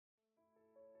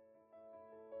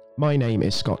My name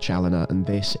is Scott Challoner, and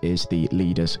this is the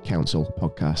Leaders Council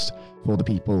podcast for the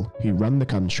people who run the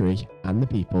country and the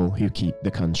people who keep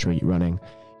the country running.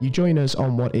 You join us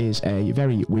on what is a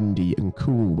very windy and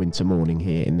cool winter morning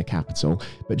here in the capital,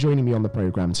 but joining me on the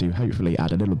programme to hopefully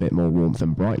add a little bit more warmth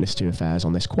and brightness to affairs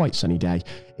on this quite sunny day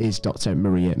is Dr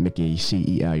Maria McGee,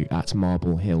 CEO at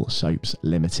Marble Hill Soaps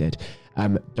Ltd.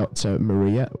 Dr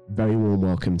Maria, very warm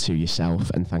welcome to yourself,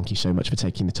 and thank you so much for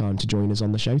taking the time to join us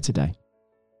on the show today.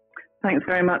 Thanks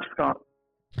very much, Scott.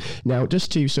 Now,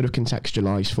 just to sort of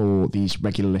contextualise for these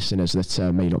regular listeners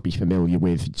that may not be familiar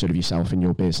with sort of yourself and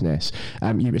your business,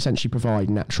 you essentially provide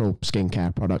natural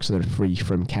skincare products that are free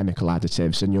from chemical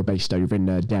additives, and you're based over in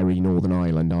Derry, Northern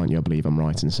Ireland, aren't you? I believe I'm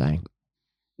right in saying.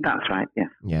 That's right, yeah.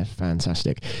 Yeah,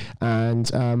 fantastic. And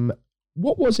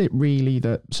what was it really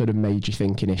that sort of made you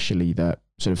think initially that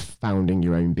sort of founding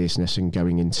your own business and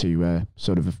going into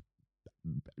sort of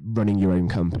running your own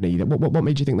company, what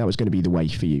made you think that was going to be the way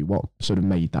for you? What sort of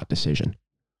made that decision?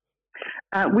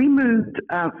 We moved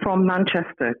from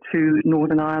Manchester to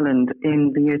Northern Ireland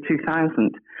in the year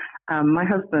 2000. My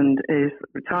husband is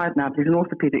retired now, but he's an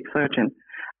orthopaedic surgeon,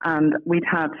 and we'd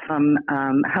had some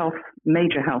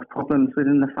major health problems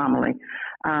within the family,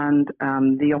 and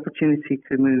the opportunity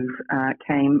to move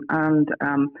came, and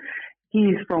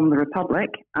he's from the Republic,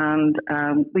 and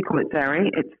we call it Derry.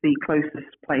 It's the closest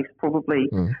place, probably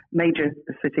major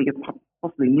city,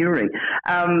 possibly Newry,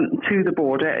 to the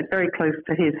border. It's very close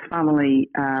to his family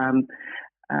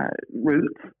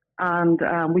roots. And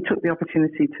we took the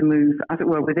opportunity to move, as it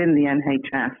were, within the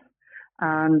NHS.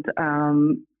 And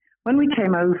when we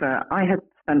came over, I had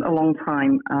spent a long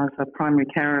time as a primary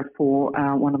carer for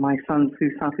one of my sons who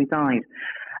sadly died.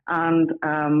 And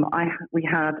we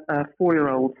had a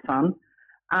 4-year-old son.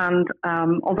 And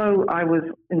although I was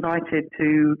invited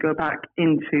to go back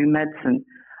into medicine,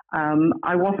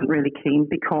 I wasn't really keen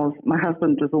because my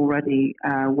husband was already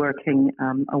working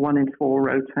a 1-in-4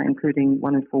 rota, including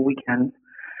 1-in-4 weekends.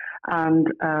 And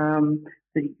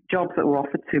the jobs that were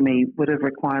offered to me would have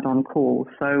required on-call.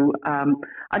 So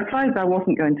I decided I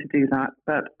wasn't going to do that.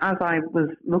 But as I was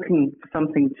looking for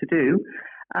something to do,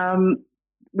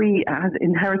 we had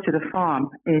inherited a farm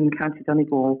in County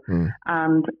Donegal,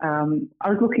 and I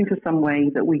was looking for some way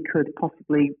that we could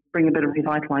possibly bring a bit of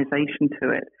revitalisation to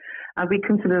it. And we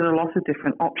considered a lot of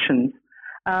different options.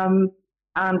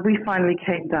 And we finally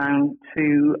came down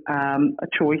to a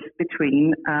choice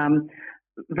between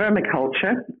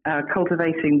vermiculture,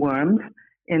 cultivating worms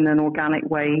in an organic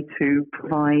way to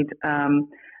provide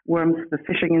worms for the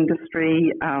fishing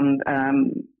industry, and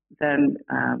then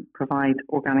provide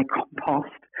organic compost,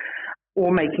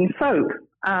 or making soap.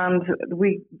 And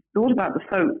we thought about the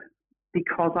soap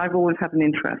because I've always had an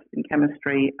interest in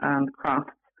chemistry and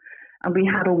crafts. And we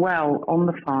had a well on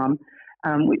the farm,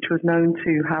 which was known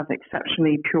to have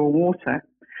exceptionally pure water.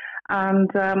 And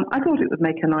I thought it would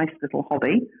make a nice little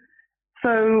hobby.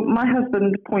 So my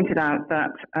husband pointed out that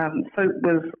soap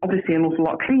was obviously an awful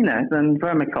lot cleaner than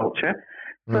vermiculture.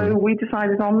 So we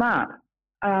decided on that.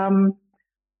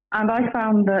 And I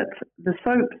found that the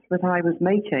soaps that I was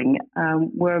making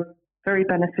were very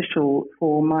beneficial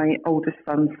for my oldest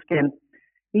son's skin.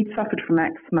 He'd suffered from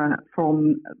eczema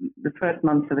from the first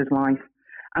months of his life,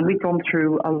 and we'd gone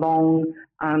through a long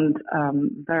and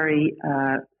very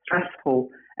stressful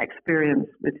experience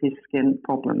with his skin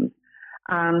problems.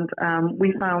 And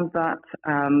we found that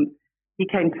he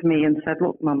came to me and said,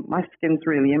 "Look, Mum, my skin's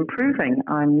really improving.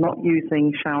 I'm not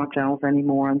using shower gels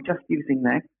anymore. I'm just using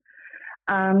this."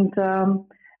 And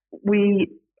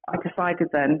I decided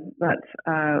then that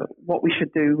what we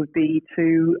should do would be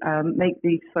to make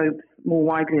these soaps more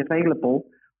widely available.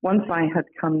 Once I had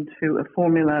come to a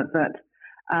formula that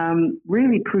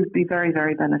really proved to be very,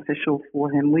 very beneficial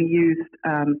for him. We used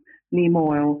neem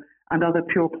oil and other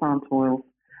pure plant oils.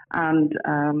 And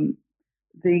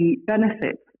the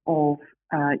benefits of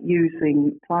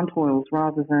using plant oils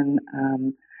rather than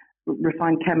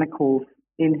refined chemicals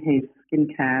in his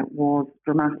skincare was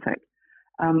dramatic.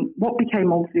 What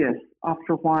became obvious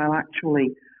after a while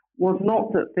actually was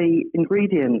not that the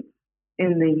ingredients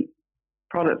in the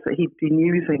products that he'd been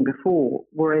using before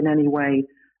were in any way,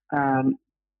 shall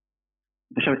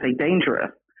we say,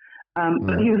 dangerous,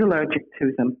 but he was allergic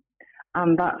to them.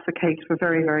 And that's the case for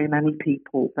very, very many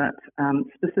people, that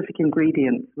specific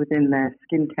ingredients within their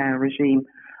skincare regime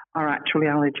are actually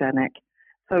allergenic.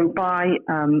 So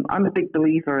I'm a big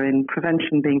believer in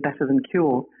prevention being better than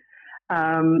cure.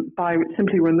 By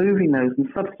simply removing those and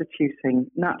substituting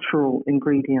natural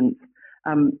ingredients,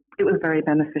 it was very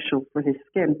beneficial for his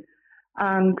skin.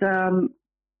 And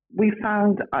we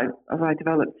found, as I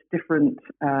developed different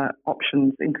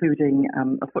options, including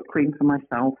a foot cream for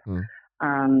myself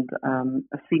and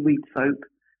a seaweed soap,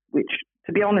 which,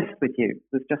 to be honest with you,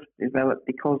 was just developed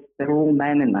because there were all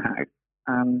men in the house.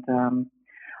 And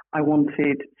I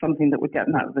wanted something that would get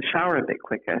them out of the shower a bit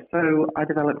quicker. So I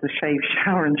developed a shave,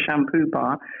 shower and shampoo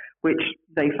bar, which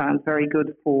they found very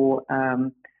good for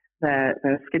their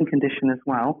skin condition as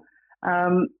well.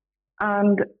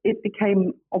 And it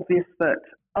became obvious that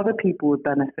other people would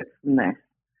benefit from this.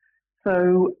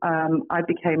 So I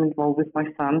became involved with my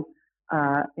son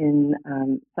in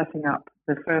setting up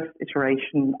the first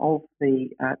iteration of the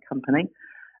company.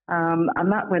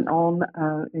 And that went on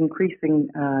increasing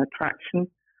traction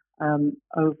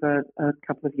over a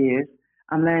couple of years.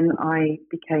 And then I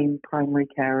became primary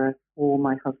carer for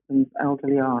my husband's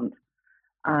elderly aunt.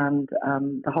 And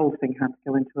the whole thing had to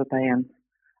go into abeyance.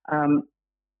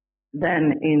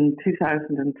 Then in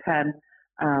 2010,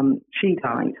 she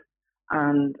died.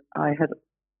 And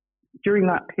during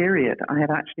that period, I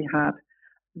had actually had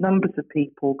numbers of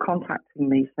people contacting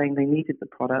me saying they needed the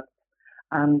product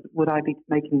and would I be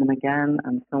making them again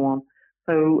and so on.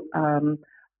 So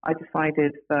I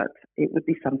decided that it would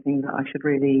be something that I should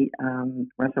really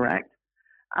resurrect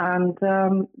and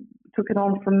took it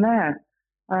on from there.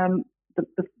 The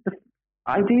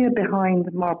idea behind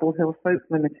Marble Hill Soaps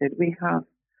Ltd, we have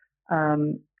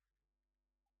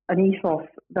an ethos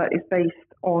that is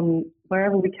based on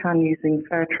wherever we can using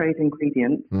fair trade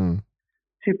ingredients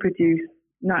to produce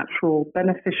natural,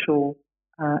 beneficial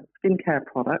skincare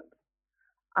products,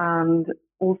 and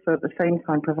also at the same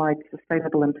time provide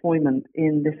sustainable employment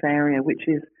in this area, which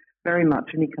is very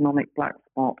much an economic black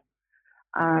spot.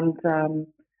 And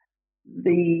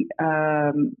the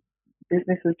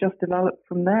business has just developed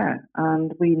from there.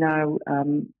 And we now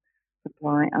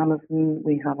supply Amazon,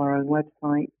 we have our own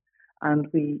website, and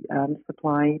we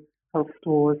supply health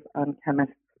stores and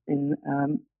chemists in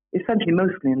essentially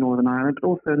mostly in Northern Ireland, but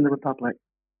also in the Republic.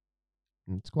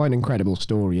 It's quite an incredible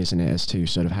story, isn't it, as to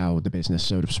sort of how the business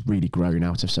sort of really grown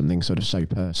out of something sort of so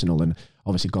personal and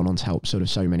obviously gone on to help sort of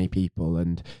so many people.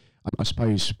 And I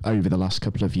suppose over the last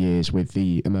couple of years with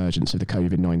the emergence of the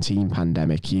COVID-19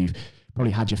 pandemic, you've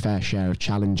probably had your fair share of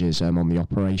challenges on the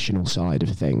operational side of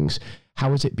things.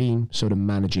 How has it been sort of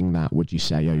managing that, would you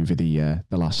say, over the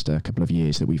last couple of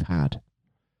years that we've had?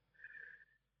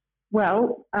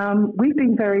 Well, we've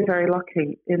been very, very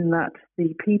lucky in that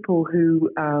the people who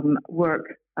work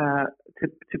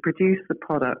to produce the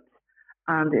products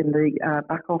and in the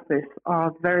back office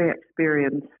are very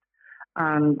experienced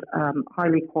and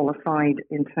highly qualified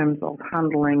in terms of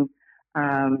handling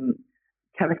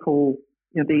chemical,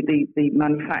 the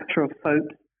manufacture of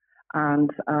soaps and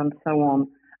so on,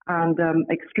 and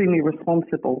extremely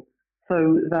responsible,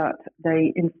 so that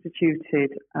they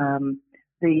instituted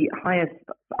the highest.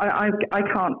 I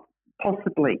can't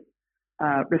possibly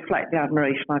reflect the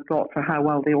admiration I've got for how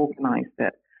well they organised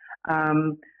it.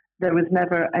 There was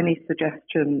never any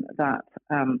suggestion that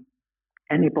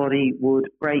anybody would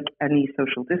break any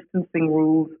social distancing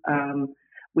rules.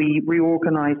 We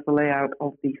reorganised the layout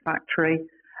of the factory,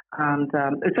 and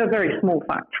it's a very small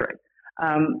factory.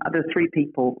 There's 3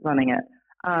 people running it,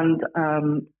 and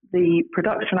the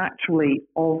production actually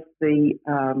of the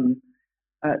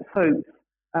soaps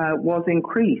was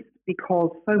increased because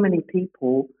so many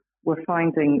people were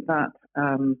finding that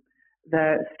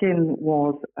their skin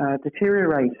was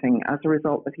deteriorating as a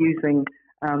result of using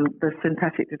the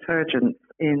synthetic detergents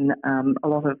in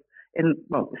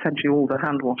essentially all the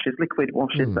hand washes, liquid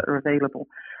washes that are available.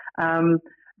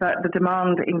 That the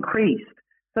demand increased.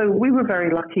 So we were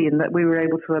very lucky in that we were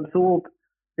able to absorb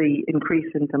the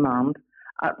increase in demand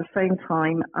at the same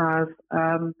time as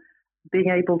being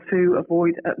able to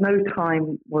avoid, at no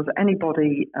time was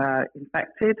anybody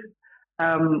infected.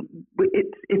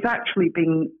 It's actually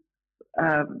been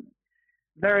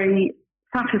very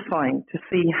satisfying to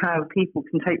see how people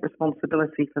can take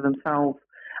responsibility for themselves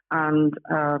and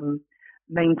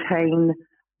maintain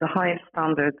the highest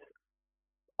standards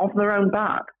of their own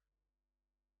back.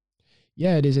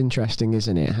 Yeah, it is interesting,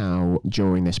 isn't it, how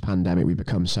during this pandemic we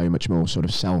become so much more sort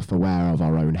of self-aware of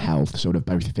our own health, sort of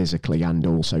both physically and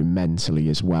also mentally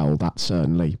as well. That's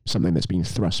certainly something that's been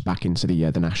thrust back into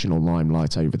the national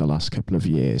limelight over the last couple of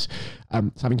years.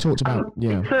 Having talked about...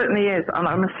 It certainly is, and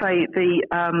I must say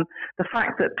the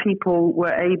fact that people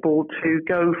were able to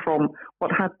go from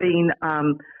what had been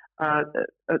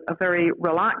a very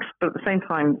relaxed but at the same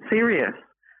time serious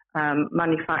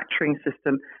manufacturing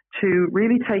system to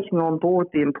really taking on board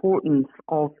the importance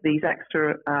of these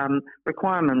extra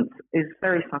requirements is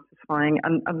very satisfying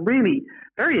and really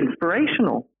very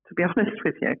inspirational, to be honest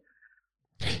with you.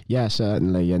 Yeah,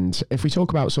 certainly. And if we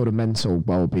talk about sort of mental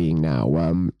well-being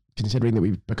now, considering that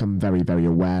we've become very, very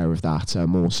aware of that,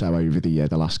 more so over the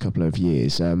last couple of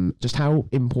years, just how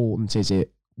important is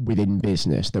it within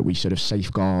business that we sort of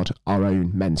safeguard our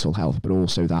own mental health, but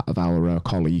also that of our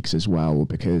colleagues as well?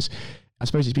 Because I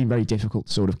suppose it's been very difficult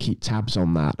to sort of keep tabs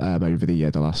on that over the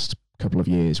last couple of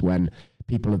years when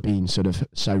people have been sort of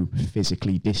so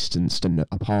physically distanced and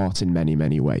apart in many,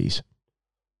 many ways.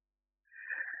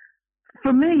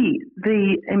 For me,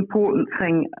 the important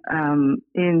thing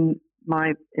in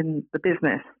the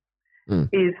business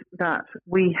is that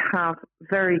we have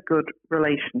very good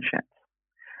relationships,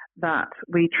 that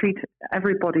we treat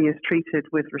everybody is treated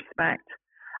with respect,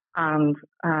 and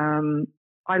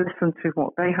I listen to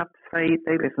what they have to say,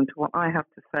 they listen to what I have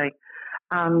to say,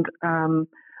 and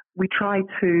we try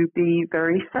to be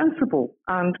very sensible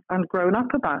and grown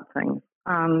up about things.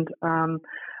 And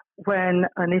when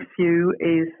an issue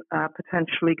is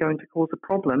potentially going to cause a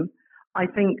problem, I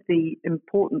think the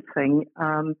important thing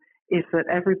is that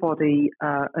everybody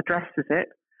addresses it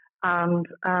and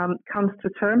comes to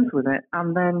terms with it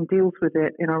and then deals with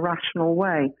it in a rational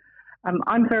way.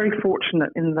 I'm very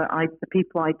fortunate in that the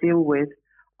people I deal with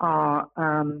are,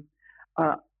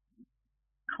 how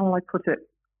will I put it,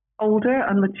 older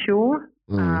and mature,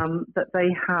 that they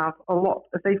have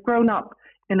they've grown up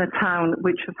in a town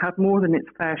which has had more than its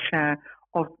fair share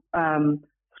of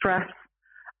stress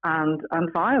and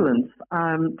violence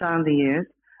down the years.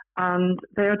 And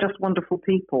they are just wonderful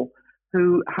people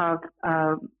who have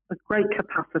a great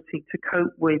capacity to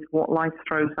cope with what life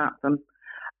throws at them.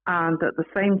 And at the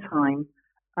same time,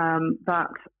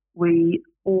 that we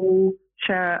all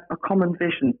share a common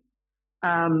vision.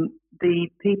 The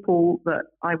people that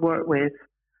I work with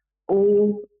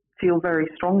all feel very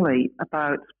strongly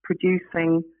about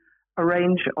producing a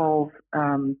range of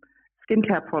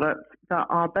skincare products that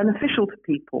are beneficial to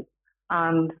people,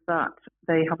 and that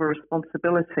they have a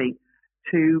responsibility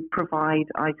to provide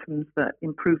items that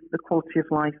improve the quality of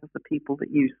life of the people that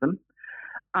use them.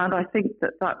 And I think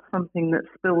that that's something that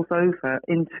spills over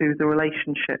into the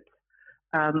relationships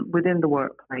within the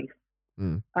workplace.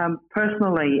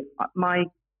 Personally, my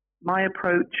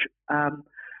approach,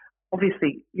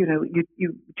 obviously, you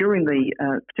during the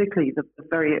particularly the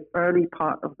very early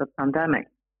part of the pandemic,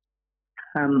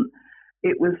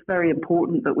 it was very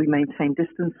important that we maintain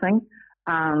distancing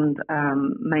and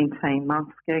maintain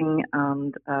masking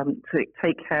and to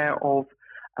take care of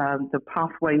the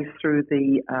pathways through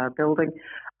the building.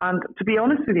 And to be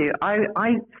honest with you,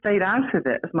 I stayed out of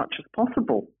it as much as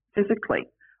possible physically.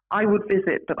 I would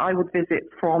visit, but I would visit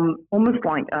from almost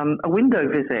like a window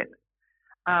visit.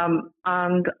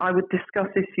 And I would discuss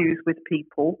issues with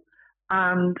people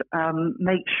and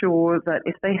make sure that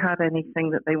if they had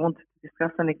anything that they wanted to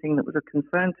discuss, anything that was a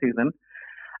concern to them,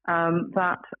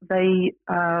 that they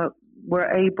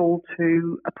were able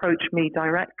to approach me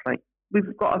directly.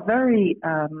 We've got a very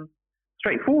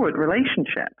straightforward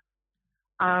relationship.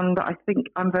 And I think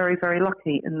I'm very, very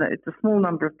lucky in that it's a small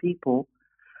number of people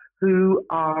who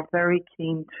are very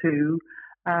keen to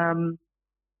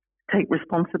take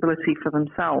responsibility for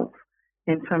themselves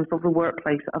in terms of the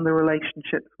workplace and the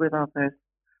relationships with others.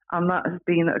 And that has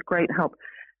been a great help.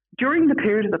 During the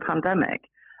period of the pandemic,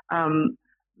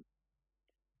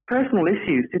 personal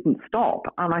issues didn't stop.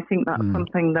 And I think that's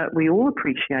something that we all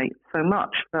appreciate so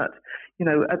much, that,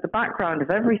 at the background of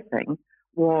everything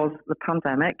was the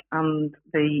pandemic and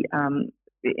the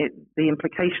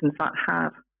implications that had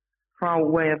for our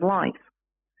way of life.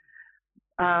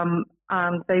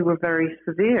 And they were very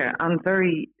severe and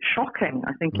very shocking,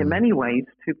 I think, in many ways,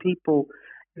 to people,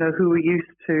 who were used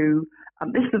to.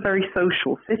 This is a very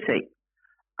social city,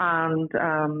 and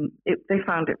they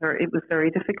found it was very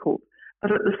difficult.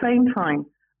 But at the same time,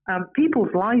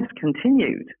 people's lives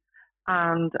continued,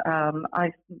 and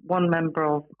one member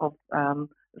of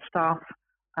staff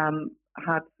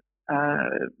had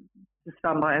to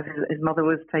stand by as his mother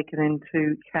was taken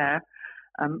into care,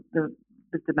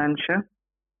 with dementia,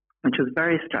 which was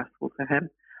very stressful for him.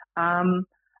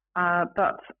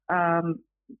 But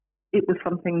it was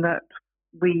something that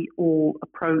we all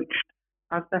approached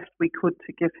as best we could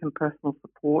to give him personal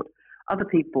support. Other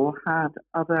people had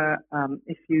other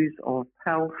issues of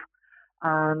health.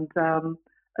 And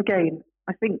again,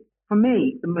 I think for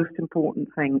me, the most important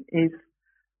thing is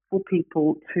for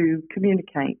people to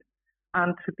communicate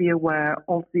and to be aware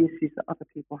of the issues that other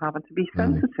people have, and to be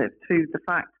sensitive to the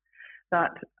fact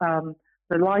that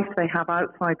the life they have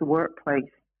outside the workplace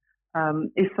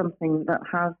is something that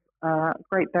has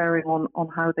great bearing on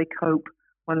how they cope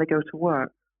when they go to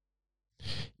work.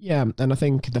 Yeah, and I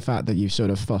think the fact that you've sort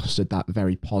of fostered that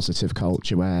very positive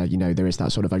culture where, there is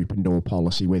that sort of open door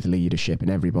policy with leadership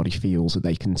and everybody feels that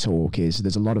they can talk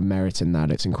there's a lot of merit in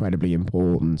that. It's incredibly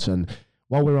important. And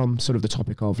while we're on sort of the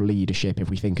topic of leadership, if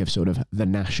we think of sort of the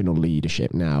national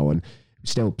leadership now and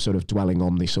still sort of dwelling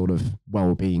on the sort of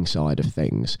well-being side of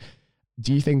things,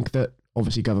 do you think that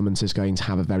obviously government is going to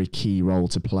have a very key role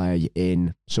to play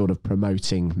in sort of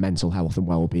promoting mental health and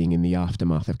well-being in the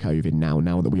aftermath of COVID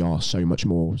now that we are so much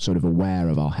more sort of aware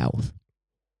of our health?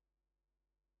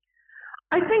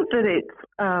 I think that it's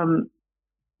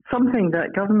something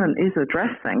that government is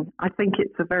addressing. I think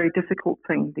it's a very difficult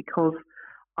thing because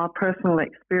our personal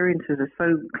experiences are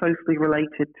so closely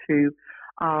related to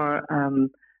our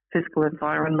physical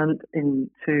environment,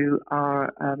 into our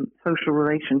social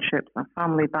relationships, our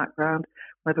family background,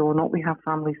 whether or not we have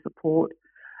family support.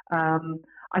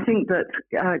 I think that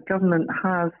government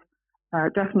has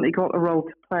definitely got a role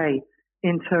to play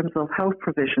in terms of health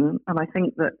provision, and I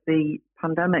think that the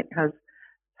pandemic has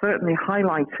certainly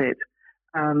highlighted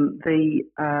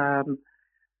how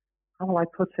will I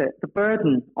put it, the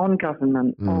burden on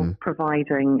government of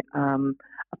providing a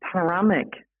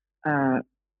panoramic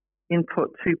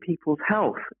input to people's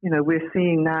health. We're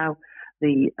seeing now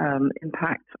the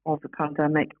impact of the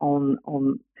pandemic on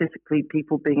physically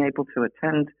people being able to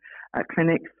attend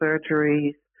clinics,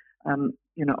 surgeries,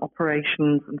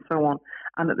 operations, and so on.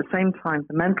 And at the same time,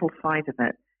 the mental side of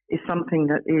it is something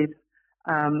that is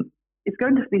it's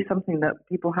going to be something that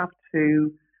people have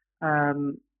to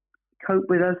cope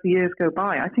with as the years go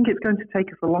by. I think it's going to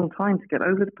take us a long time to get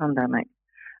over the pandemic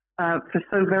for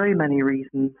so very many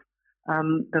reasons.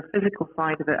 The physical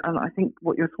side of it, and I think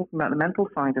what you're talking about, the mental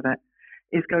side of it,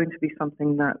 is going to be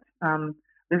something that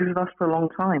lives with us for a long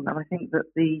time. And I think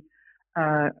that the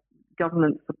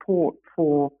government support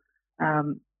for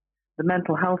the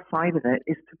mental health side of it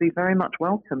is to be very much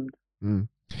welcomed.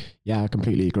 Yeah, I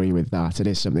completely agree with that. It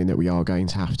is something that we are going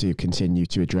to have to continue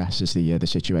to address as the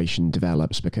situation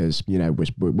develops, because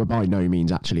we're by no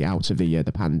means actually out of the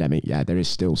pandemic. Yeah, there is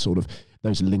still sort of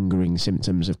those lingering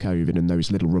symptoms of COVID and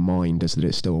those little reminders that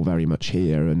it's still very much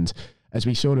here. And as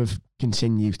we sort of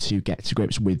continue to get to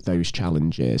grips with those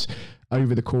challenges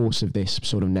over the course of this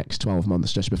sort of next 12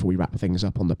 months, just before we wrap things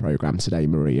up on the programme today,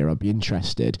 Maria, I'd be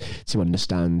interested to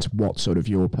understand what sort of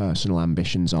your personal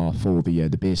ambitions are for the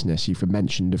business. You've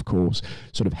mentioned, of course,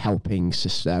 sort of helping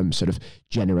sort of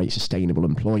generate sustainable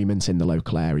employment in the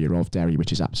local area of Derry,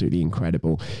 which is absolutely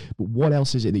incredible. But what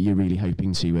else is it that you're really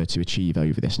hoping to achieve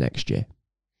over this next year?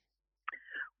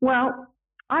 Well,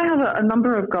 I have a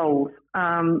number of goals,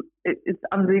 and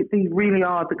they really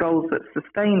are the goals that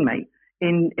sustain me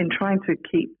in trying to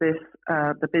keep this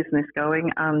the business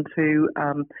going and to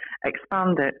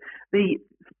expand it.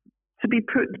 To be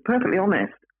perfectly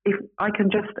honest, if I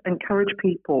can just encourage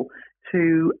people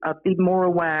to be more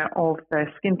aware of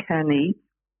their skincare needs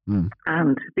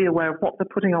and be aware of what they're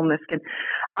putting on their skin,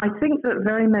 I think that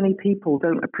very many people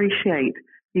don't appreciate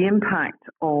the impact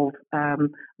of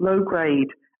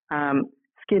low-grade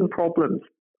skin problems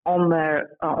on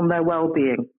their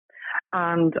well-being.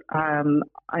 And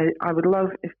I would love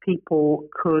if people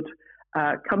could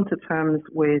come to terms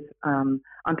with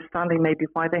understanding maybe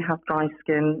why they have dry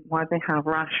skin, why they have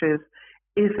rashes.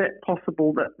 Is it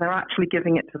possible that they're actually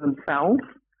giving it to themselves?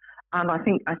 And I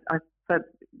think I said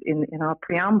in our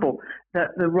preamble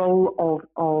that the role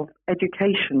of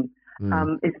education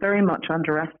is very much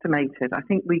underestimated. I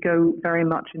think we go very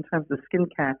much in terms of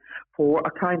skincare for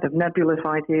a kind of nebulous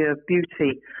idea of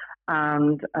beauty,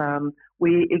 and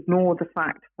we ignore the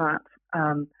fact that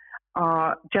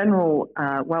our general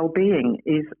well-being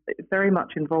is very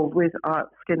much involved with our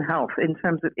skin health, in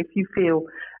terms of if you feel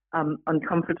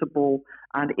uncomfortable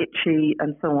and itchy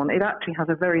and so on, it actually has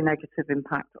a very negative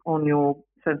impact on your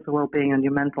sense of well-being and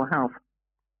your mental health.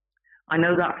 I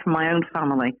know that from my own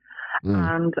family.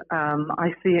 And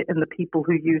I see it in the people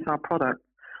who use our products.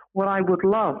 What I would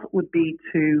love would be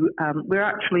to, we're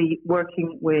actually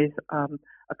working with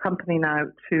a company now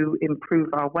to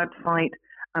improve our website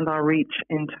and our reach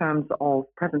in terms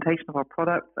of presentation of our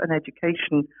products and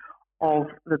education of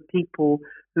the people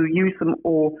who use them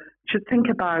or should think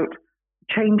about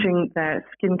changing their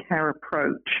skincare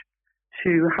approach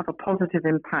to have a positive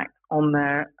impact on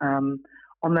their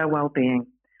well-being.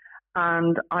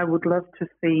 And I would love to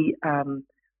see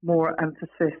more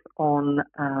emphasis on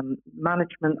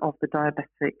management of the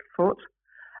diabetic foot,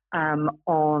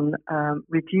 on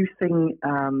reducing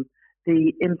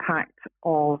the impact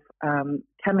of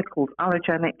chemicals,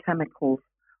 allergenic chemicals,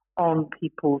 on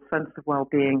people's sense of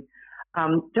well-being.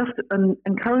 Just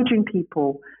encouraging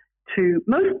people to,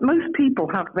 most people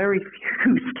have very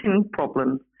few skin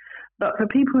problems, But for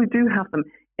people who do have them,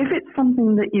 if it's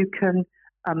something that you can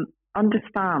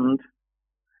understand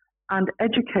and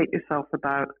educate yourself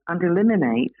about and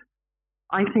eliminate,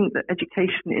 I think that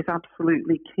education is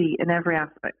absolutely key in every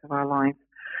aspect of our lives.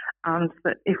 And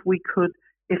that if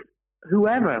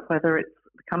whoever, whether it's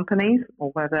the companies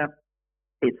or whether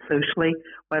it's socially,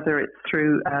 whether it's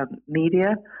through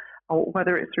media or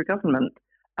whether it's through government,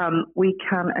 we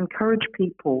can encourage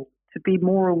people to be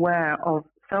more aware of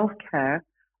self-care,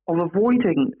 of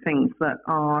avoiding things that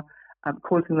are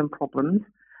causing them problems,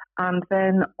 and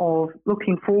then of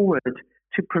looking forward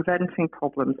to preventing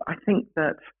problems. I think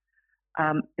that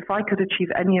if I could achieve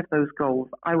any of those goals,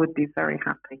 I would be very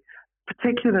happy,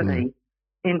 particularly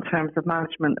in terms of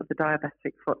management of the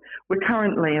diabetic foot. We're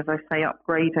currently, as I say,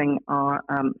 upgrading our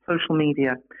social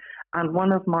media, and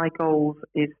one of my goals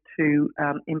is to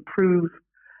improve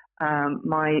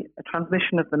my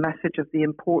transmission of the message of the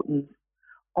importance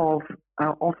of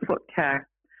foot care.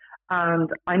 And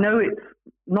I know it's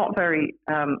not very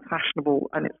fashionable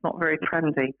and it's not very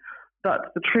trendy,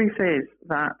 but the truth is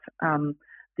that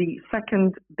the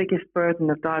second biggest burden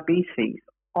of diabetes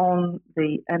on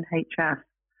the NHS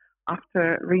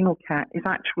after renal care is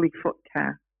actually foot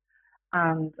care.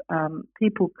 And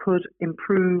people could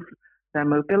improve their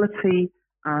mobility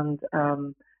and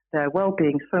their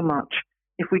well-being so much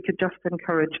if we could just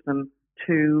encourage them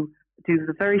to do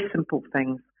the very simple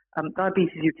things. Diabetes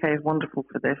UK is wonderful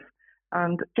for this.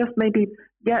 And just maybe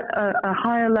get a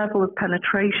higher level of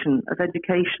penetration of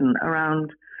education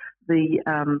around the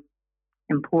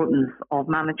importance of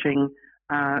managing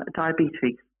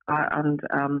diabetes. And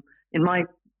in my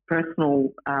personal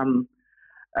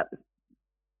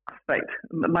aspect,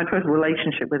 my personal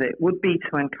relationship with it would be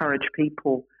to encourage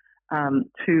people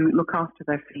to look after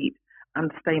their feet and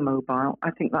stay mobile.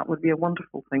 I think that would be a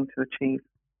wonderful thing to achieve.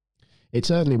 It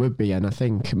certainly would be, and I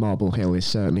think Marble Hill is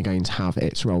certainly going to have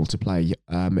its role to play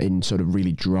in sort of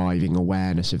really driving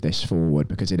awareness of this forward,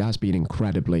 because it has been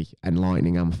incredibly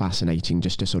enlightening and fascinating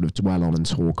just to sort of dwell on and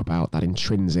talk about that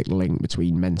intrinsic link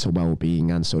between mental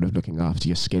well-being and sort of looking after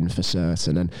your skin for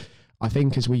certain. And I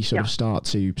think as we sort of start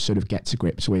to sort of get to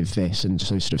grips with this and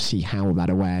so sort of see how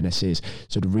that awareness is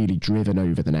sort of really driven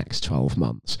over the next 12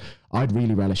 months, I'd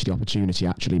really relish the opportunity,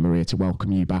 actually, Maria, to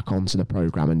welcome you back onto the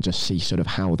programme and just see sort of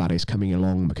how that is coming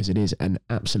along, because it is an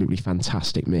absolutely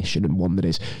fantastic mission and one that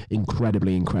is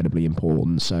incredibly, incredibly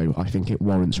important. So I think it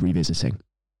warrants revisiting.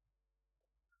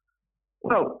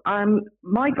 Well,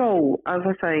 my goal, as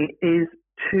I say, is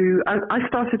I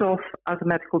started off as a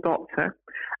medical doctor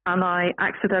and I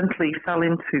accidentally fell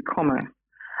into commerce.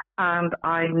 And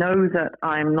I know that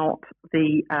I'm not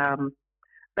the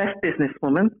best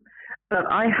businesswoman, but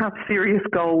I have serious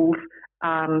goals,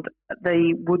 and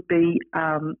they would be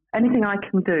anything I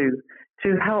can do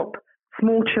to help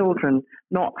small children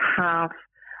not have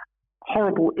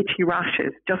horrible itchy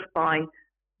rashes just by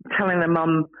telling their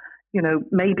mum, you know,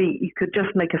 maybe you could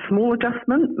just make a small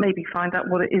adjustment, maybe find out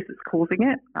what it is that's causing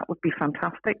it. That would be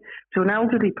fantastic. To an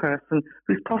elderly person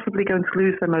who's possibly going to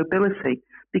lose their mobility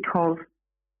because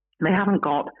they haven't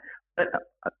got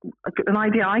an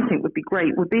idea I think would be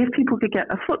great would be if people could get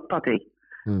a foot buddy.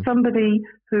 Somebody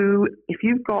who, if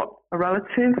you've got a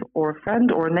relative or a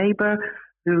friend or a neighbour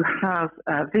who has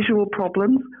visual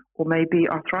problems or maybe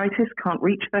arthritis, can't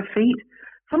reach their feet,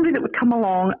 somebody that would come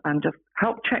along and just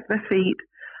help check their feet.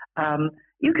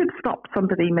 You could stop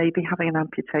somebody maybe having an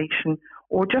amputation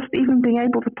or just even being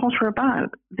able to potter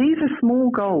about. These are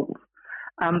small goals.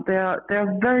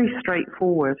 They're very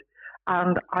straightforward,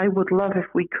 and I would love if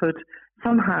we could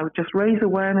somehow just raise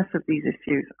awareness of these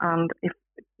issues. And if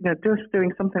just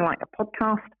doing something like a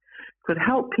podcast could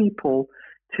help people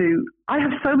to. I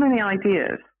have so many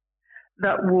ideas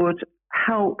that would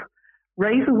help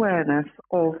raise awareness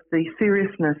of the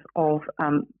seriousness of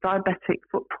diabetic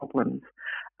foot problems.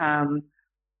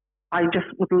 I just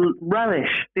would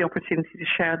relish the opportunity to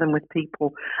share them with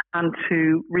people and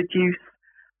to reduce,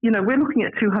 we're looking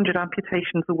at 200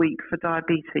 amputations a week for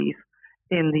diabetes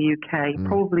in the UK,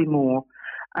 probably more.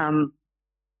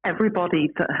 Everybody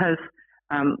that has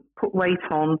put weight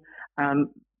on,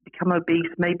 become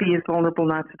obese, maybe is vulnerable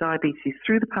now to diabetes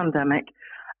through the pandemic.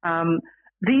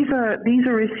 These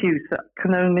are issues that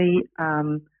can only,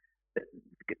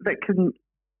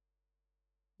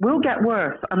 will get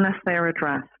worse unless they're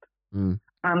addressed. And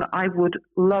I would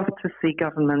love to see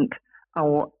government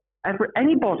or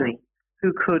anybody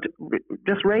who could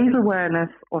just raise awareness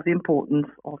of the importance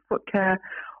of foot care,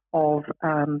 of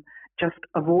just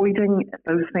avoiding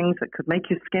those things that could make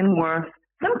your skin worse.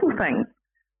 Simple things.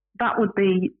 That would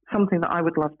be something that I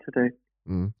would love to do.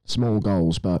 Small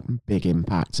goals, but big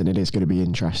impacts, and it is going to be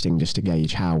interesting just to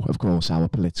gauge how, of course, our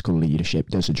political leadership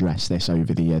does address this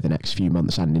over the next few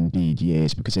months and indeed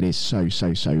years, because it is so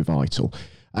vital.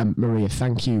 Maria,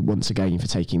 thank you once again for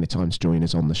taking the time to join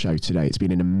us on the show today. It's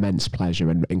been an immense pleasure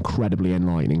and incredibly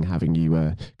enlightening having you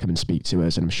come and speak to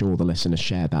us, and I'm sure the listeners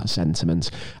share that sentiment.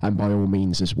 And by all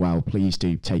means as well, please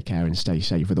do take care and stay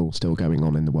safe with all still going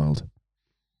on in the world.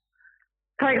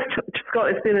 Thanks, Scott.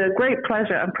 It's been a great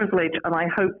pleasure and privilege, and I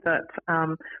hope that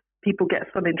people get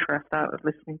some interest out of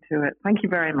listening to it. Thank you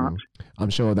very much.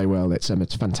 I'm sure they will. It's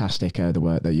fantastic, the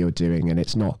work that you're doing, and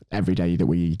it's not every day that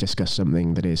we discuss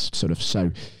something that is sort of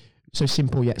so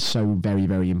simple yet so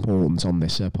very important on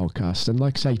this podcast. And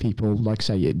like I say,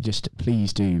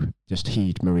 please do just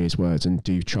heed Maria's words and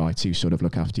do try to sort of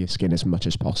look after your skin as much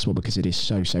as possible, because it is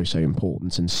so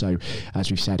important, and so, as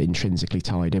we've said, intrinsically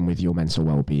tied in with your mental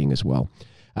well-being as well.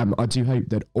 I do hope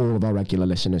that all of our regular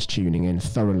listeners tuning in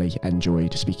thoroughly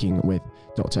enjoyed speaking with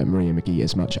Dr. Maria McGee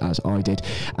as much as I did.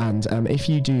 And if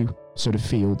you do sort of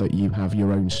feel that you have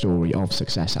your own story of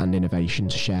success and innovation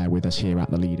to share with us here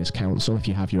at the Leaders Council, if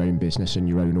you have your own business and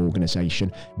your own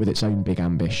organisation with its own big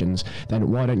ambitions, then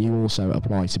why don't you also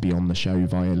apply to be on the show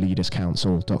via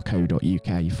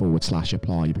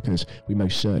leaderscouncil.co.uk/apply, because we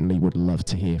most certainly would love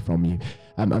to hear from you.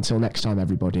 Until next time,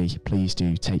 everybody, please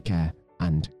do take care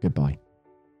and goodbye.